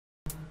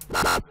Hey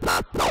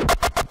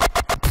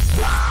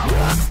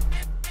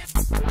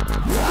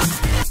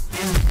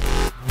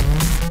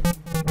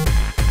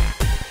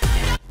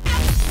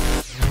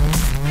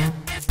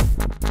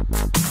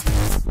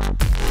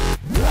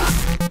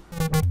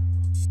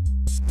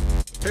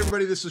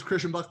everybody, this is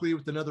Christian Buckley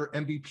with another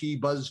MVP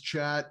Buzz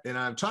Chat, and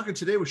I'm talking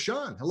today with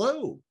Sean.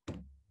 Hello.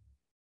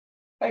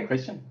 Hey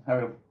Christian, how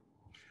are you?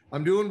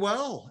 I'm doing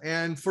well.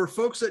 And for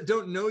folks that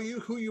don't know you,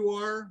 who you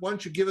are, why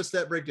don't you give us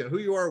that breakdown? Who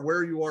you are,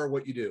 where you are,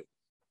 what you do.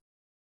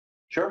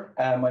 Sure.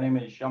 My name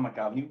is Sean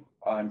McAvinue.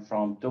 I'm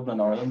from Dublin,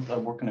 Ireland. I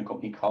work in a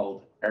company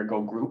called Ergo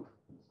Group.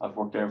 I've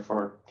worked there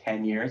for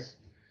 10 years.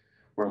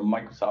 We're a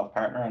Microsoft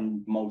partner,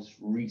 and most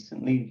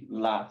recently,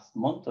 last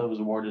month, I was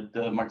awarded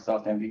the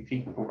Microsoft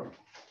MVP award.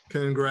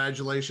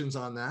 Congratulations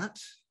on that.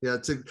 Yeah.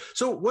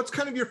 So what's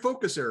kind of your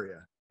focus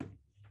area?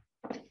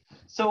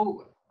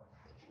 So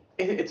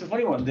it's a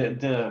funny one.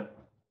 The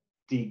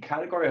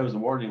category I was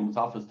awarded in was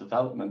office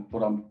development,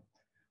 but I'm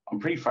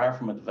pretty far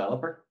from a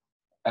developer.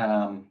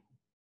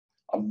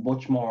 I'm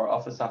much more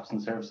office apps and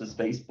services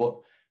space, but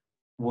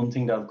one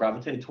thing that I've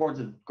gravitated towards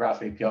is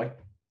Graph API.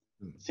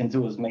 Since it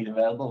was made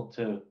available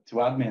to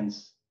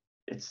admins,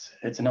 it's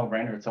a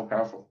no-brainer. It's so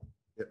powerful.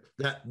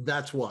 Yeah,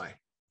 that's why.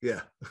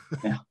 Yeah.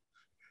 Yeah.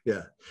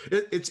 Yeah,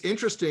 it's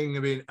interesting.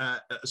 I mean,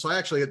 so I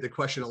actually get the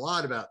question a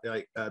lot about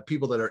like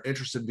people that are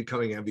interested in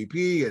becoming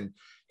MVP and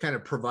kind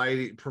of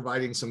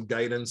providing some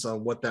guidance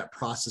on what that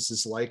process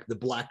is like, the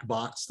black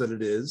box that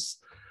it is.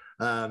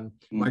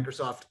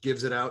 Microsoft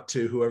gives it out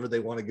to whoever they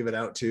want to give it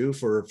out to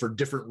for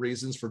different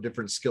reasons, for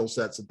different skill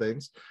sets and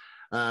things.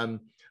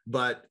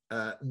 But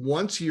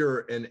once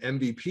you're an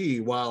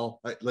MVP,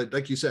 while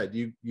like you said,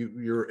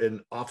 you're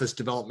an office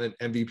development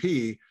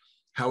MVP.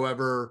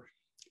 However,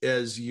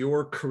 as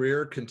your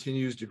career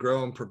continues to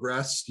grow and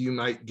progress, you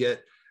might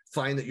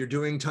find that you're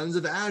doing tons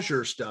of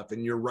Azure stuff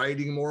and you're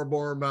writing more and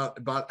more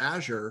about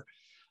Azure.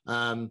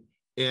 And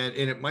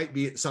it might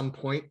be at some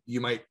point you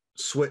might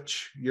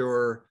switch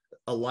your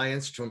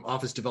alliance from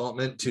office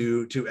development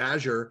to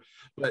Azure,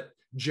 but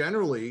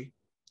generally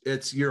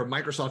you're a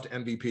Microsoft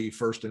MVP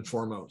first and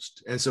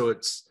foremost. And so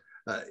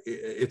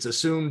it's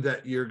assumed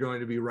that you're going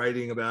to be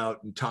writing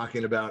about and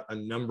talking about a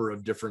number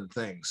of different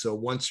things. So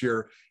once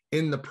you're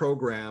in the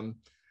program,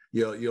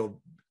 you'll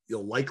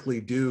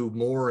likely do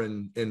more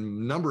in a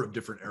number of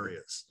different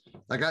areas.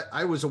 Like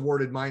I was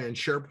awarded mine in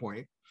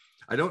SharePoint.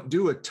 I don't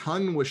do a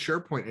ton with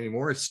SharePoint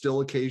anymore. I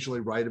still occasionally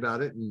write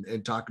about it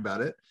and talk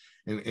about it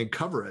and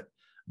cover it.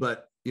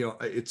 But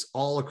it's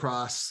all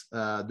across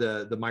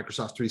the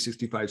Microsoft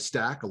 365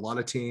 stack. A lot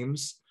of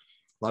Teams,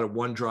 a lot of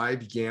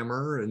OneDrive,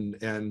 Yammer, and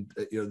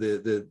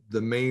the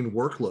main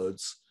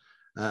workloads.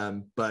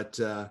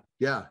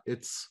 Yeah,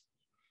 it's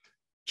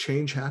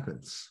change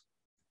happens.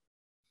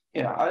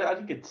 Yeah, I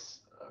think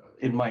it's,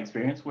 in my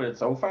experience with it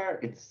so far,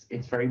 it's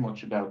very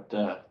much about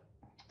the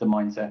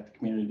mindset, the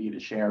community, the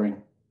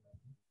sharing,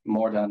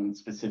 more than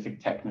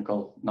specific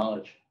technical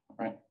knowledge,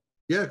 right?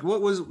 Yeah.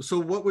 What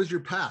was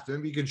your path?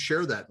 Maybe you can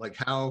share that, like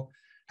how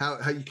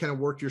you kind of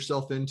worked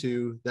yourself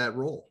into that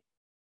role.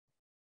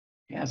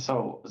 Yeah.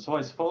 So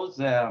I suppose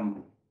I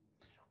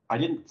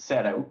didn't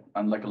set out,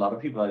 and like a lot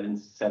of people, I didn't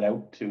set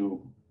out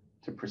to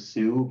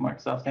pursue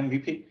Microsoft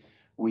MVP.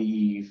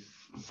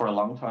 For a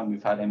long time,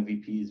 we've had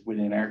MVPs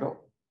within Ergo,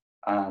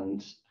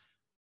 and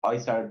I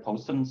started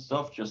posting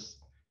stuff just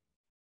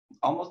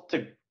almost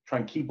to try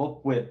and keep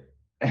up with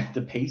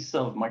the pace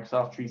of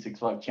Microsoft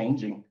 365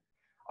 changing.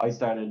 I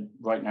started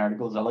writing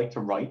articles. I like to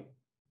write.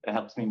 It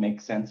helps me make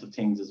sense of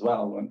things as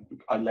well. When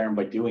I learn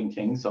by doing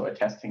things, so I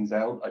test things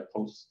out. I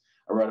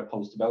write a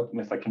post about them.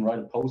 If I can write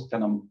a post,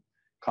 then I'm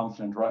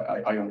confident,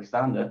 right? I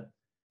understand it.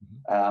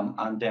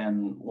 And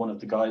then one of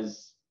the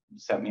guys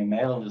sent me a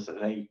mail and just said,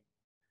 "Hey,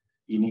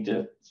 you need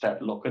to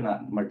start looking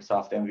at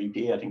Microsoft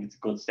MVP. I think it's a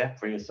good step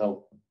for you."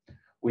 So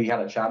we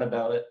had a chat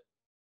about it.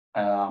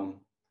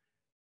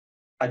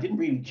 I didn't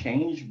really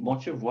change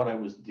much of what I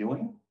was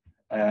doing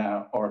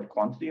or the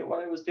quantity of what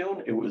I was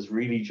doing. It was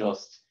really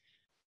just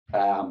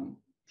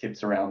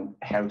tips around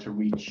how to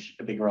reach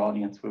a bigger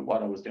audience with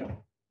what I was doing.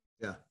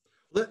 Yeah,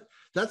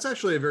 that's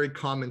actually a very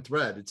common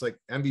thread. It's like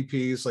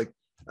MVPs, like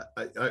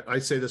I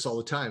say this all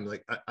the time,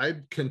 like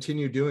I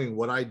continue doing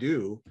what I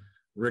do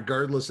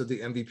regardless of the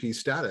MVP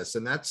status.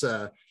 And that's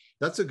a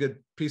good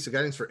piece of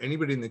guidance for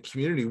anybody in the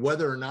community,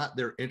 whether or not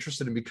they're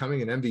interested in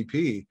becoming an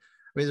MVP.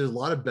 I mean, there's a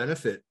lot of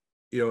benefit,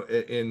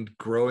 in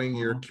growing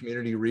your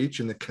community reach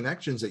and the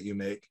connections that you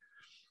make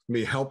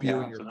may help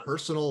you in your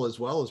personal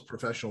as well as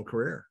professional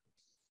career.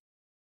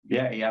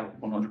 Yeah,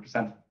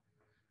 100%.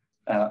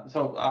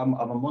 So I'm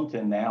a month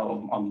in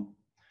now.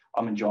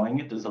 I'm enjoying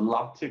it. There's a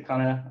lot to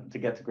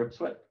get to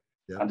grips with,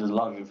 and there's a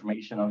lot of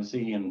information,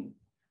 obviously, and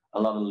a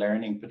lot of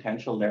learning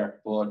potential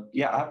there. But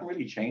yeah, I haven't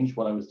really changed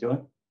what I was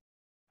doing.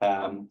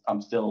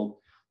 I'm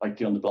still like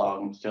doing the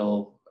blog. I'm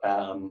still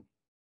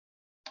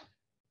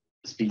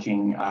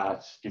speaking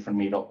at different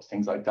meetups,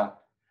 things like that.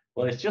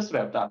 Well, it's just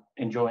about that,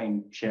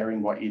 enjoying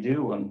sharing what you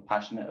do and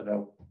passionate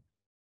about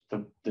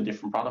the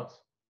different products.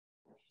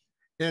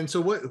 And so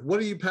what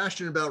are you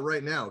passionate about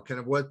right now? Kind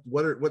of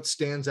what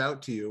stands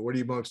out to you? What are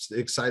you most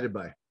excited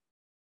by?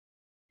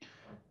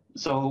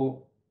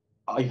 So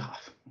I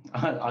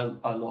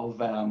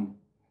love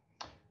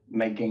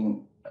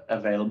making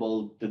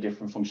available the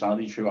different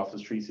functionality through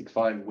Office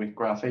 365 with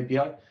Graph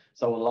API.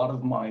 So a lot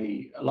of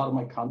my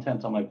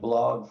content on my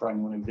blog, for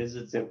anyone who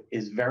visits it,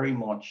 is very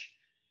much,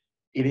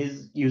 it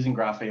is using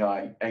Graph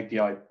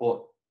API,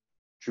 but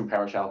through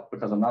PowerShell,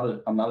 because I'm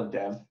not a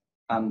dev,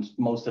 and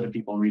most of the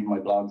people reading my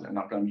blogs are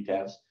not going to be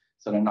devs,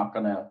 so they're not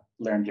going to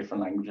learn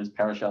different languages.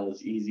 PowerShell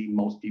is easy;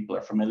 most people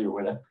are familiar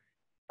with it,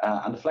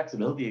 and the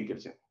flexibility it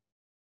gives you.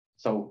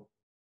 So,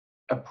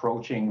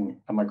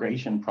 approaching a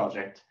migration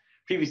project,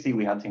 previously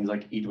we had things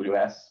like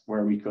EWS,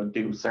 where we could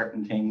do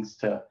certain things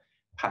to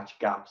patch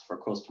gaps for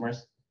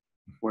customers,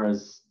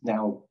 whereas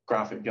now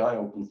Graph API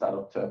opens that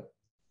up to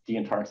the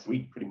entire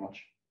suite, pretty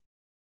much.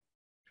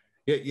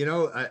 Yeah,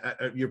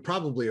 you're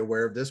probably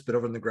aware of this, but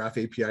over in the Graph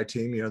API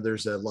team,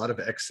 there's a lot of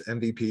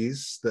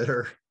ex-MVPs that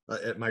are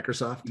at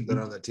Microsoft that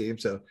are on that team.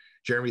 So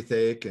Jeremy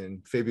Thake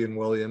and Fabian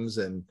Williams,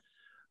 and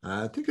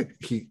I think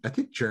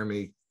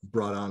Jeremy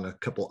brought on a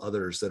couple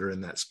others that are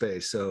in that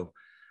space. So,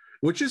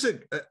 which is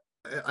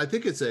I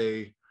think it's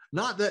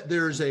not that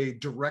there's a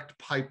direct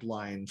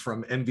pipeline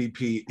from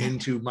MVP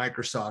into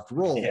Microsoft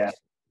roles, yeah,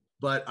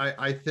 but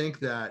I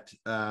think that.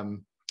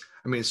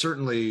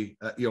 Certainly,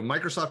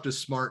 Microsoft is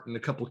smart in a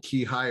couple of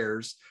key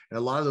hires, and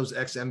a lot of those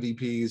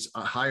ex-MVPs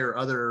hire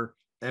other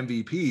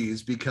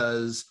MVPs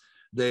because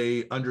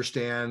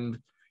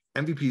MVPs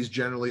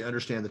generally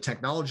understand the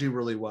technology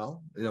really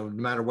well, no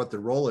matter what their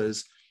role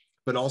is,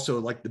 but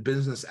also like the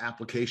business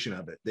application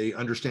of it. They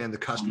understand the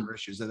customer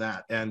issues of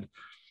that. And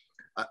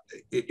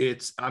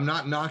I'm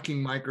not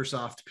knocking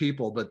Microsoft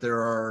people, but there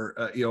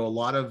are, a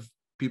lot of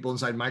people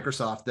inside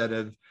Microsoft that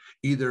have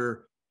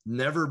either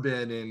never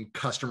been in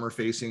customer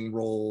facing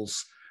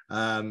roles,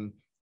 in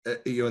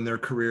their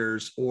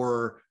careers,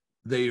 or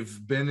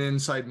they've been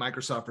inside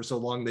Microsoft for so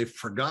long, they've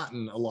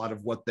forgotten a lot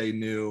of what they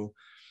knew.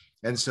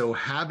 And so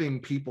having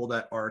people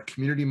that are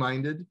community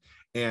minded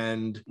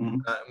and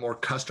more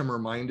customer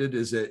minded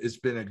has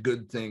been a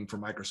good thing for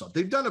Microsoft.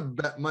 They've done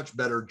a much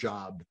better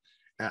job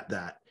at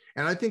that.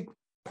 And I think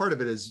part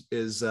of it is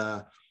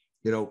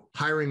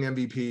hiring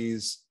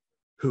MVPs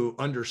who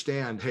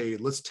understand, hey,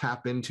 let's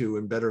tap into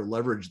and better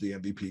leverage the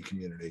MVP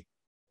community.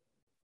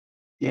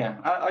 Yeah,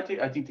 I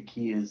think the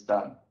key is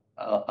that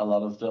a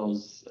lot of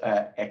those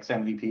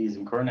ex-MVPs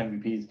and current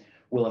MVPs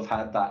will have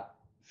had that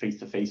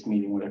face-to-face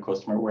meeting with a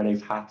customer where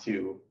they've had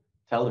to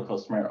tell the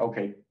customer,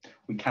 okay,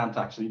 we can't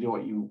actually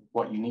do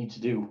what you need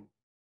to do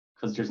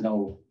because there's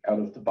no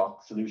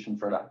out-of-the-box solution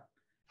for that.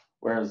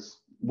 Whereas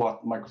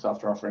what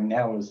Microsoft are offering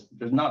now is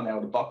there's not an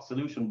out-of-the-box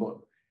solution, but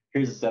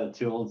here's a set of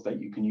tools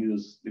that you can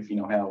use if you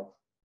know how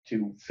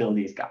to fill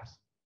these gaps.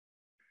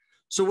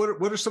 So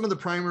what are some of the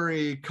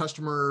primary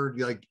customer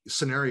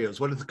scenarios?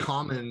 What are the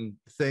common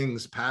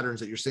patterns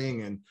that you're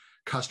seeing in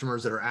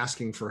customers that are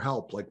asking for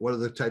help? Like, what are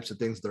the types of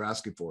things they're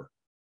asking for?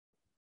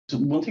 So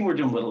one thing we're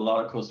doing with a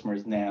lot of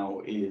customers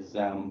now is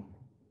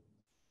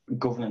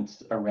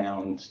governance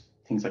around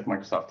things like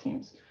Microsoft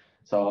Teams.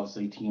 So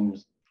obviously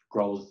Teams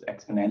grows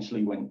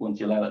exponentially once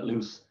you let it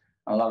loose.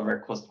 A lot of our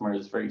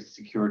customers are very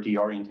security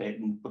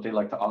oriented, but they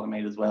like to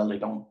automate as well. They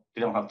don't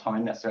have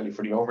time necessarily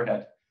for the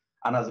overhead.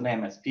 And as an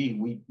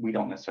MSP, we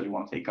don't necessarily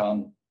want to take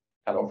on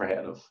that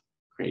overhead of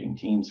creating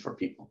teams for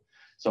people.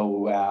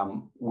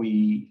 So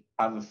we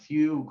have a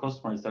few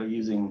customers that are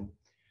using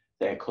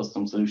the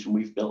custom solution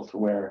we've built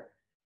where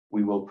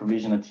we will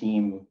provision a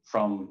team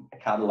from a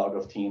catalog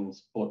of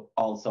teams, but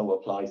also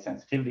apply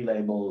sensitivity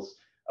labels,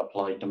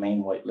 apply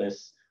domain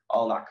whitelists,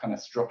 all that kind of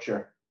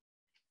structure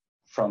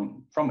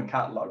from a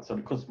catalog, so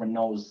the customer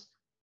knows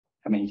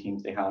how many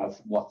teams they have,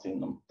 what's in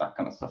them, that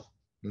kind of stuff.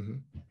 Mm-hmm.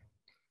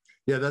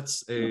 Yeah,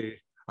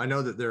 I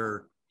know that there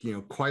are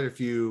quite a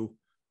few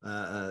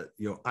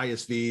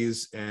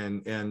ISVs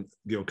and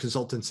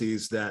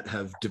consultancies that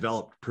have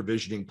developed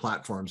provisioning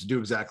platforms to do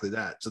exactly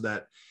that, so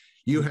that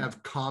you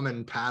have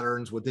common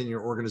patterns within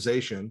your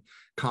organization,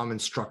 common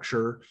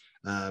structure,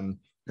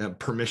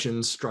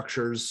 permission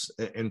structures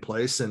in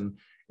place, and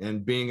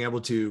being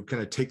able to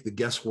kind of take the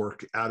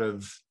guesswork out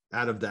of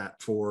that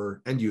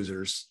for end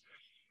users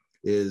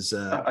is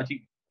I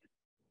think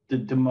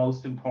the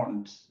most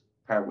important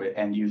part with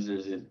end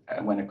users is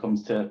when it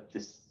comes to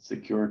this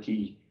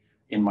security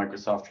in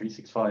Microsoft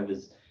 365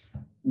 is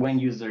when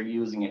users are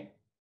using it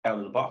out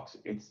of the box,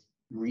 it's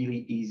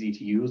really easy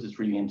to use, it's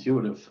really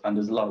intuitive, and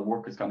there's a lot of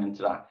work that's gone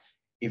into that.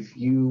 If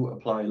you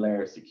apply a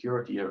layer of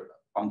security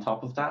on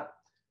top of that,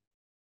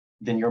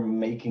 then you're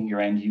making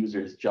your end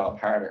user's job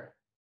harder.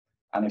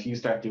 And if you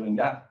start doing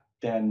that,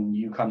 then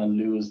you kind of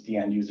lose the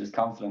end user's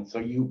confidence. So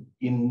you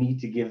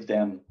need to give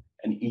them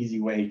an easy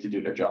way to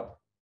do their job.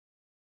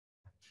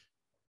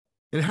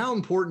 And how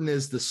important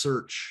is the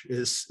search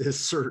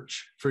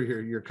for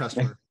your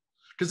customer?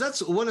 because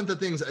that's one of the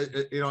things,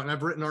 and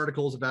I've written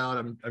articles about,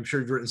 I'm sure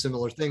you've written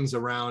similar things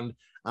around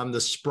the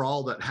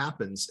sprawl that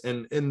happens.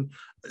 And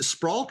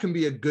sprawl can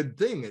be a good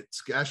thing.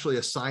 It's actually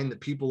a sign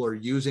that people are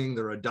using,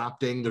 they're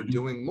adopting, they're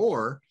doing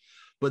more,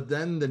 but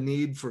then the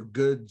need for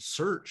good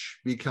search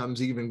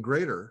becomes even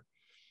greater.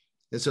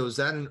 And so is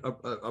that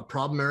a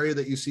problem area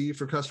that you see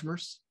for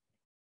customers?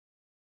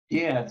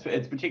 Yeah,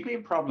 it's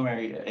particularly a problem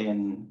area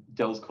in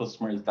those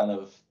customers that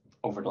have,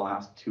 over the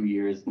last 2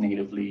 years,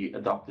 natively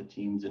adopted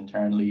Teams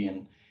internally,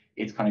 and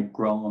it's kind of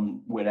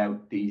grown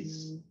without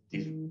these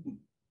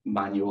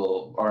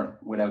manual, or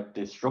without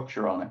this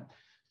structure on it.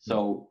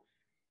 So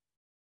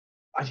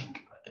I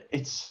think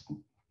it's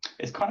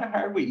kind of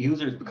hard with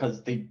users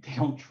because they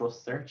don't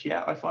trust search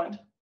yet, I find.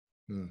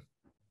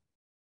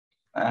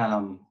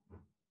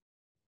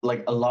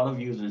 Like a lot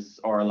of users,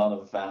 or a lot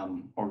of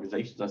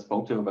organizations I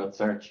spoke to about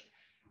search,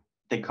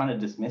 they kind of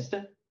dismissed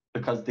it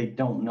because they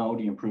don't know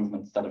the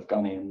improvements that have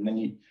gone in. And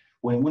then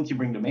once you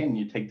bring them in,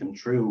 you take them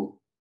through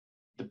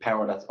the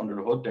power that's under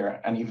the hood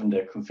there, and even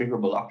the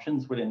configurable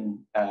options within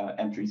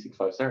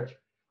M365 search,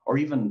 or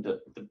even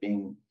the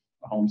Bing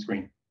home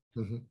screen.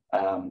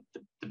 The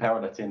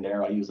power that's in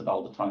there, I use it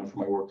all the time for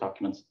my work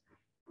documents,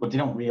 but they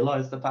don't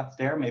realize that that's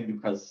there, maybe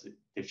because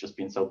they've just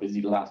been so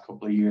busy the last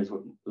couple of years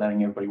with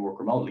letting everybody work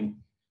remotely.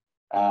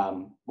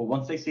 But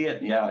once they see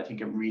it, yeah, I think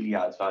it really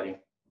adds value.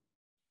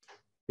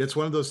 It's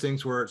one of those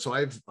things where, so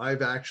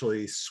I've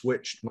actually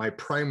switched my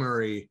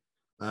primary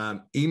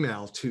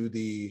email to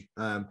the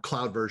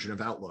cloud version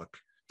of Outlook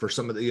for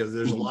some of the,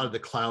 there's a lot of the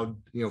cloud,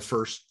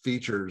 first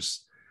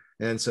features.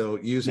 And so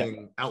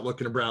using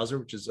Outlook in a browser,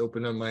 which is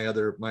open on my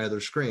other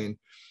screen,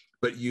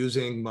 but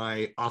using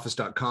my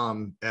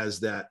office.com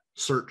as that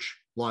search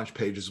launch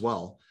page as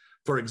well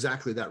for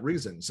exactly that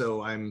reason.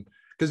 So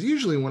because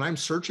usually when I'm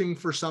searching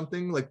for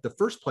something, like the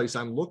first place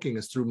I'm looking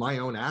is through my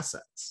own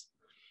assets.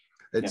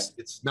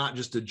 It's not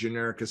just a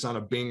generic, it's not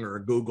a Bing or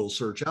a Google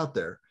search out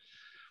there.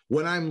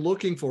 When I'm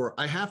looking for,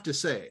 I have to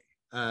say,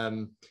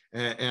 and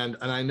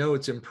I know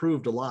it's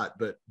improved a lot,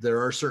 but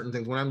there are certain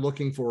things when I'm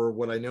looking for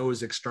what I know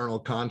is external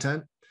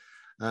content,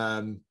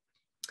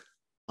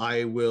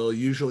 I will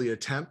usually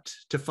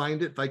attempt to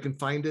find it if I can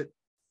find it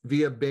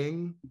via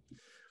Bing.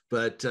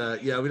 But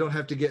we don't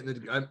have to get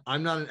into.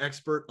 I'm not an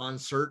expert on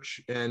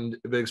search,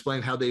 but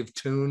explain how they've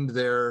tuned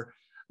their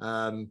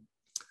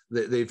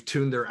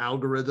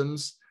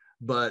algorithms.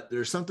 But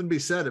there's something to be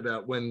said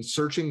about when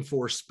searching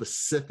for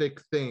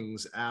specific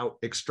things out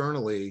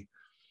externally.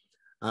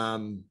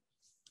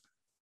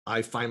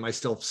 I find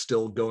myself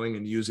still going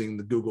and using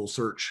the Google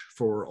search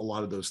for a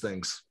lot of those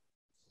things.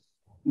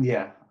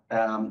 Yeah.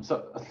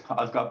 So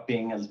I've got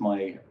Bing as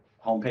my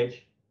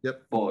homepage.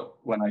 Yep. But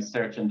when I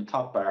search in the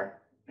top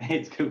bar,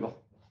 it's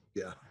Google.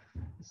 Yeah.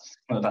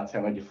 Well, that's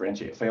how I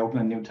differentiate. If I open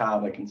a new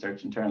tab, I can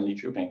search internally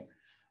through Bing.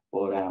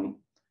 But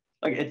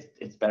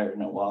it's better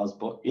than it was.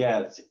 But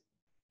yeah,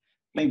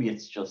 maybe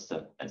it's just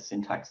a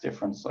syntax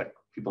difference. Like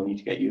people need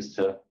to get used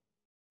to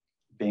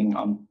Bing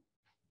on.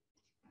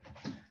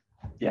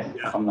 Yeah.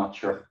 I'm not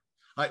sure.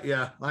 I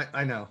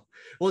know.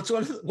 Well, it's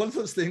one of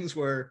those things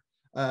where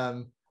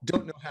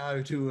don't know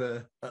how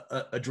to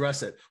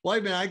address it.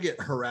 Well, I get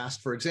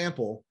harassed, for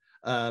example,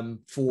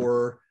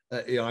 for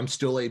I'm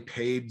still a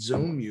paid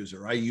Zoom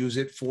user. I use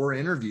it for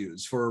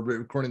interviews, for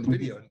recording the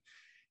video.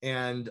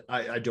 And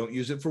I don't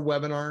use it for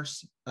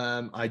webinars.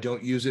 I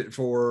don't use it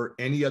for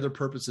any other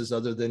purposes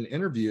other than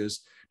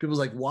interviews. People's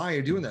like, why are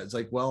you doing that? It's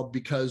like, well,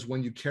 because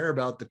when you care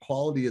about the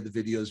quality of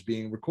the videos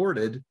being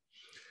recorded,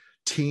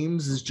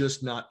 Teams is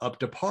just not up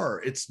to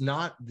par. It's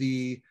not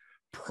the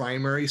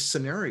primary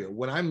scenario.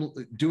 When I'm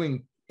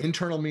doing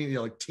internal meeting,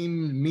 like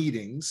team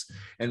meetings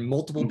and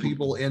multiple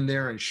people in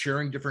there and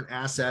sharing different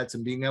assets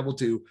and being able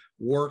to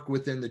work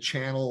within the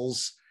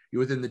channels,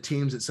 within the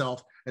Teams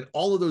itself, and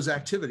all of those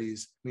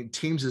activities,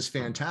 Teams is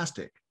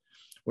fantastic.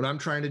 When I'm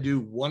trying to do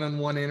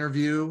one-on-one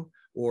interview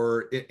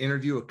or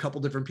interview a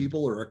couple different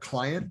people or a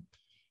client,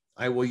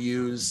 I will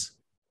use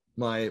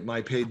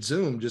my paid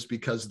Zoom just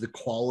because of the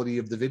quality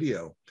of the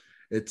video.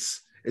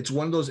 It's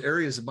one of those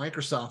areas of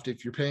Microsoft,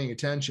 if you're paying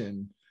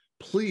attention,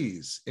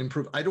 please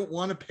improve. I don't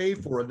want to pay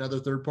for another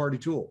third-party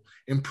tool.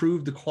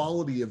 Improve the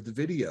quality of the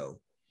video.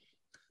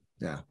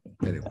 Yeah,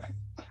 anyway.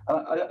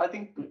 I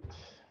think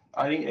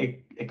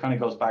it kind of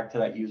goes back to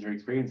that user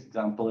experience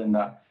example, in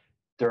that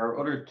there are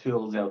other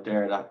tools out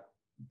there that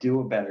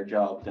do a better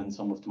job than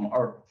some of them,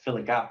 or fill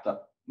a gap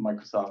that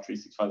Microsoft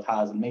 365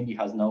 has and maybe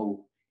has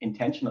no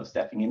intention of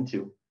stepping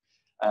into.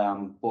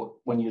 But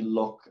when you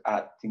look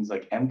at things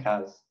like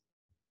MCAS,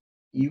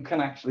 you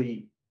can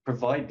actually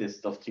provide this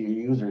stuff to your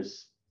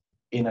users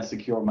in a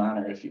secure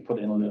manner if you put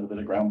in a little bit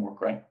of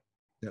groundwork, right?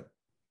 Yep.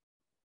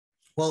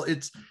 Well,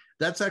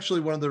 that's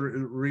actually one of the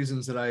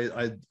reasons that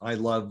I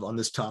love on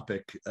this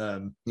topic,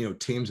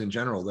 Teams in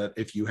general, that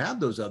if you have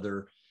those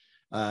other,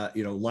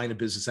 line of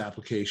business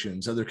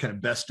applications, other kind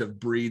of best of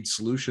breed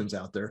solutions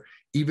out there,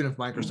 even if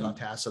Microsoft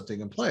has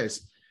something in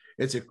place,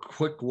 it's a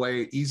quick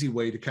way, easy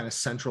way to kind of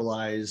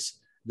centralize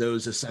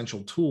those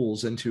essential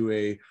tools into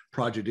a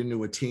project,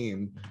 into a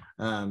team,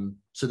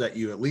 so that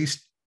you at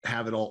least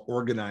have it all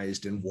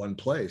organized in one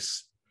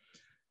place.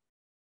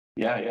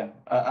 Yeah.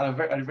 At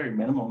a very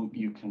minimum,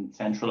 you can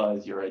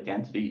centralize your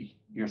identity,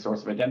 your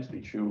source of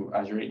identity through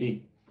Azure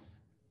AD.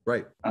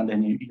 Right. And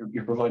then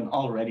you're providing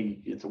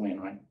already, it's a win,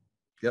 right?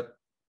 Yep.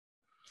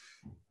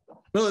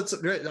 Well, it's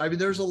great. I mean,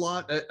 there's a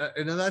lot,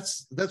 and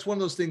that's one of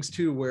those things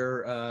too,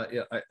 where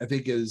I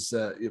think is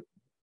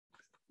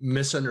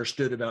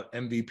misunderstood about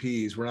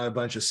MVPs. We're not a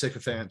bunch of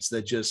sycophants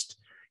that just,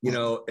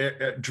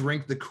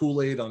 drink the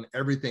Kool-Aid on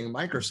everything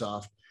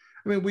Microsoft.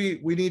 I mean,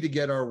 we need to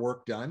get our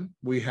work done.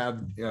 We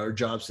have our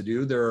jobs to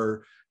do. There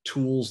are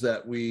tools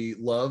that we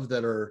love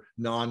that are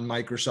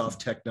non-Microsoft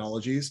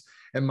technologies,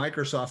 and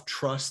Microsoft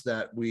trusts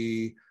that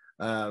we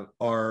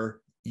are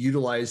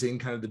utilizing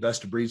kind of the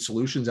best of breed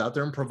solutions out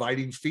there and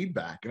providing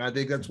feedback. And I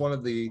think that's one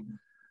of the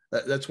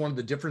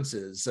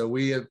differences. So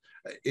we have,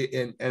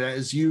 and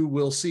as you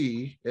will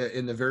see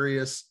in the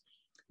various,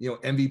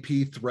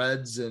 MVP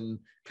threads and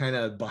kind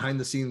of behind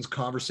the scenes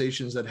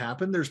conversations that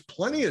happen, there's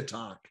plenty of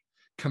talk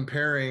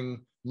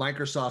comparing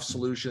Microsoft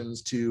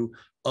solutions to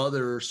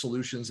other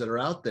solutions that are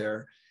out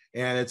there.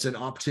 And it's an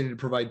opportunity to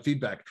provide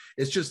feedback.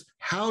 It's just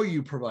how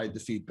you provide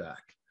the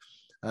feedback.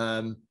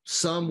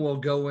 Some will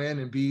go in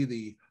and be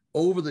the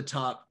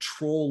over-the-top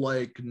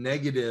troll-like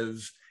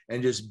negative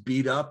and just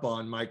beat up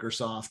on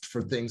Microsoft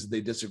for things that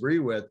they disagree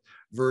with,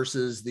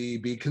 versus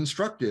be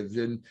constructive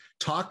and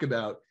talk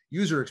about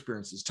user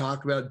experiences,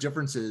 talk about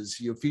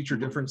differences, feature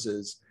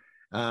differences,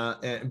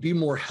 and be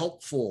more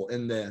helpful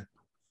in the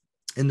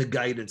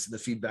guidance and the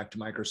feedback to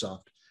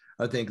Microsoft.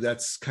 I think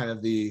that's kind of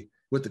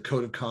what the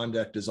code of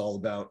conduct is all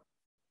about.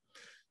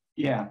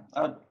 Yeah,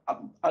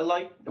 I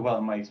like,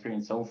 in my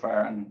experience so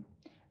far, and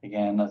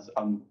again,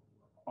 I'm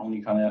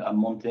only kind of a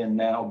month in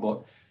now,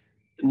 but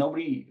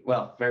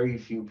very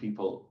few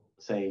people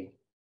say,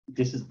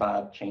 this is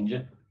bad, change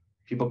it.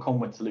 People come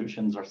with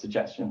solutions or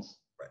suggestions.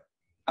 Right.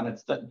 And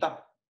it's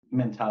that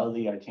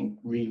mentality, I think,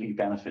 really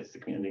benefits the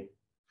community.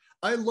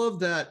 I love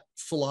that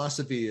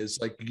philosophy, is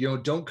like,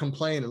 don't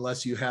complain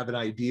unless you have an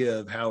idea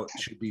of how it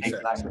should be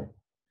fixed. Exactly.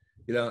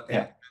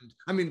 And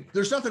I mean,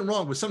 there's nothing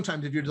wrong with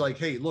sometimes if you're like,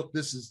 hey, look,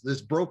 this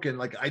is broken.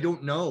 Like, I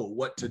don't know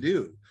what to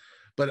do.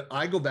 But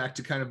I go back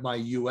to kind of my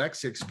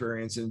UX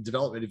experience in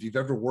development. If you've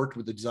ever worked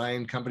with a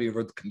design company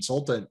or the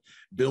consultant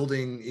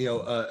building,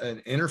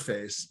 an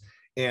interface.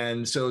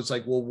 And so it's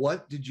like, well,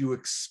 what did you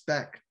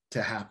expect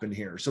to happen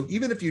here? So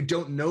even if you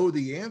don't know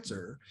the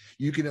answer,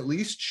 you can at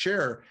least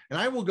share. And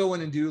I will go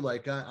in and do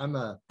like,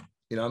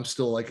 I'm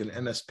still like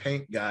an MS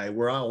Paint guy,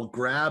 where I'll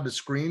grab a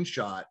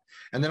screenshot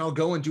and then I'll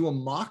go and do a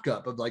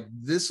mock-up of like,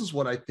 this is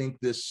what I think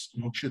this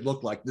should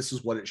look like. This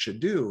is what it should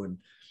do. And,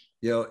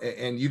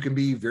 and you can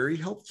be very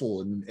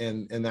helpful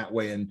in that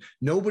way. And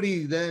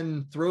nobody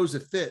then throws a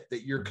fit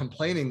that you're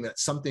complaining that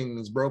something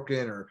is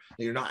broken or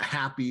that you're not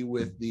happy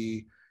with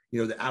the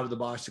out of the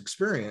box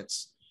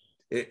experience.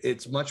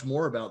 It's much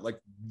more about like,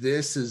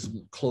 this is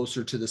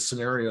closer to the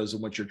scenarios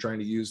in which you're trying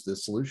to use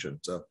this solution.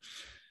 So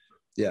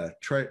yeah,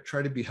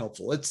 try to be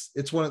helpful. It's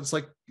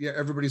like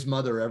everybody's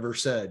mother ever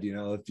said,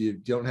 if you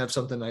don't have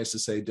something nice to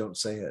say, don't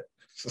say it.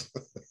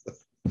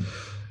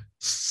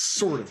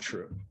 Sort of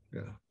true.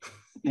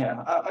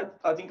 Yeah,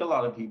 I think a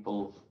lot of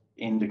people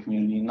in the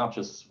community, not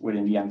just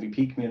within the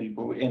MVP community,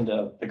 but within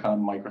the kind of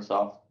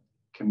Microsoft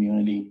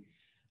community,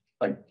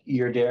 like,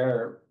 you're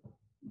there,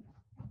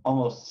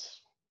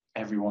 almost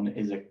everyone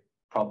is a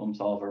problem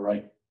solver,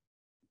 right?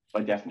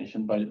 By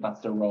definition, but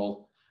that's their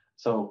role.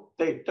 So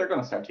they're going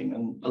to start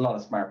thinking, a lot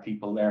of smart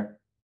people there.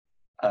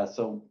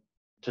 So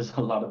just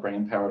a lot of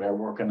brain power there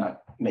working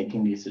at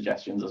making these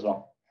suggestions as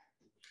well.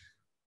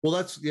 Well,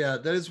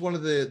 that is one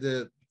of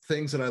the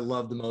things that I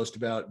love the most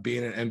about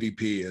being an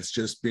MVP, is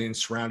just being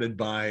surrounded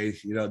by,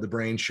 the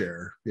brain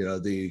share,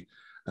 the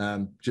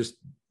just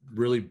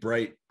really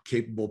bright,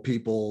 capable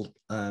people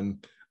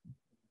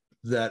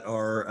that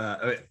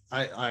are,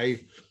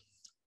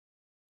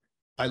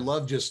 I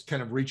love just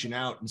kind of reaching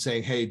out and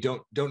saying, hey,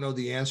 don't know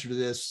the answer to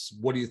this.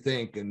 What do you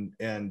think?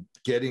 And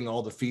getting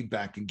all the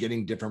feedback and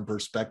getting different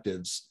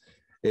perspectives.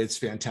 It's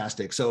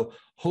fantastic. So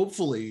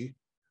hopefully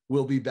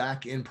we'll be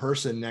back in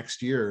person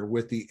next year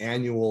with the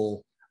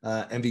annual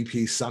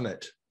MVP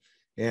Summit.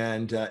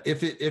 And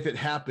if it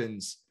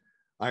happens,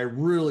 I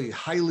really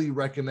highly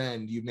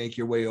recommend you make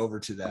your way over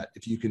to that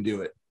if you can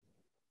do it.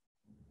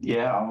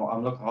 Yeah,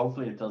 I'm looking,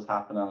 hopefully it does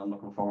happen, and I'm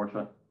looking forward to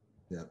it.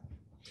 Yeah.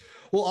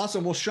 Well,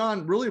 awesome. Well,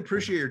 Sean, really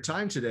appreciate your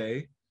time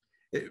today.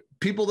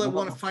 People that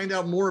want to find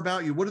out more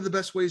about you, what are the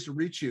best ways to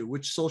reach you?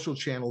 Which social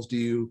channels do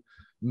you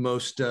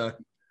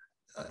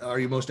are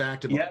you most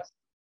active on? Yes,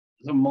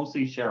 so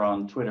mostly share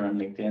on Twitter and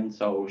LinkedIn.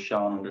 So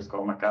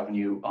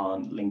Sean_McAvinue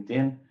on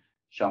LinkedIn,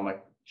 Sean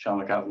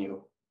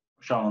McAvinue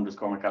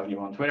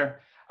on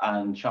Twitter,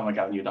 and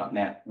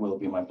SeanMcAvinue.net will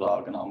be my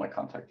blog, and all my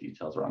contact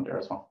details are on there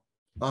as well.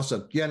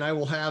 Awesome. Yeah, and I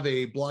will have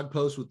a blog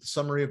post with the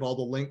summary of all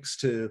the links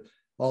to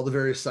all the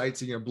various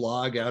sites in your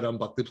blog out on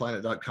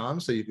buckleyplanet.com,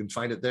 so you can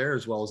find it there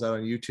as well as out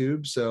on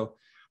YouTube. So,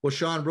 well,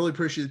 Sean, really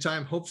appreciate the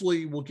time.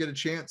 Hopefully we'll get a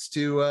chance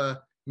to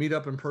meet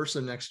up in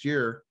person next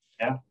year.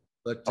 Yeah.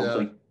 But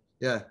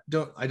Yeah,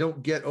 I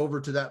don't get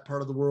over to that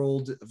part of the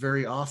world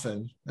very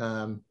often.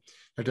 I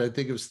think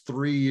it was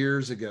 3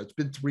 years ago. It's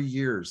been 3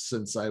 years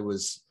since I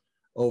was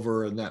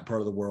over in that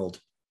part of the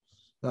world.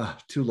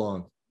 Too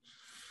long.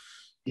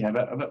 Yeah,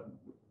 about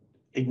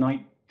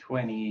Ignite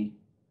 20.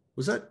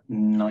 Was that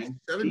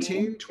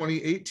 2017,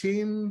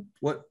 2018?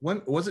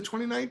 When was it?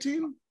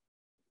 2019?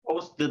 What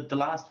was the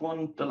last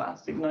one? The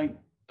last Ignite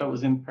that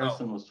was in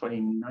person was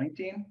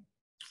 2019.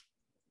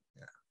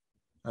 Yeah,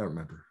 I don't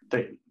remember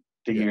the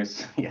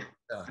years. Yeah,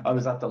 I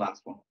was at the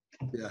last one.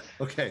 Yeah.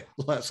 Okay.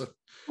 Well,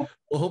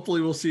 hopefully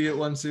we'll see you at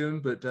one soon.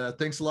 But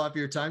thanks a lot for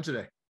your time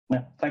today.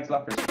 Yeah. Thanks a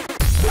lot, Chris.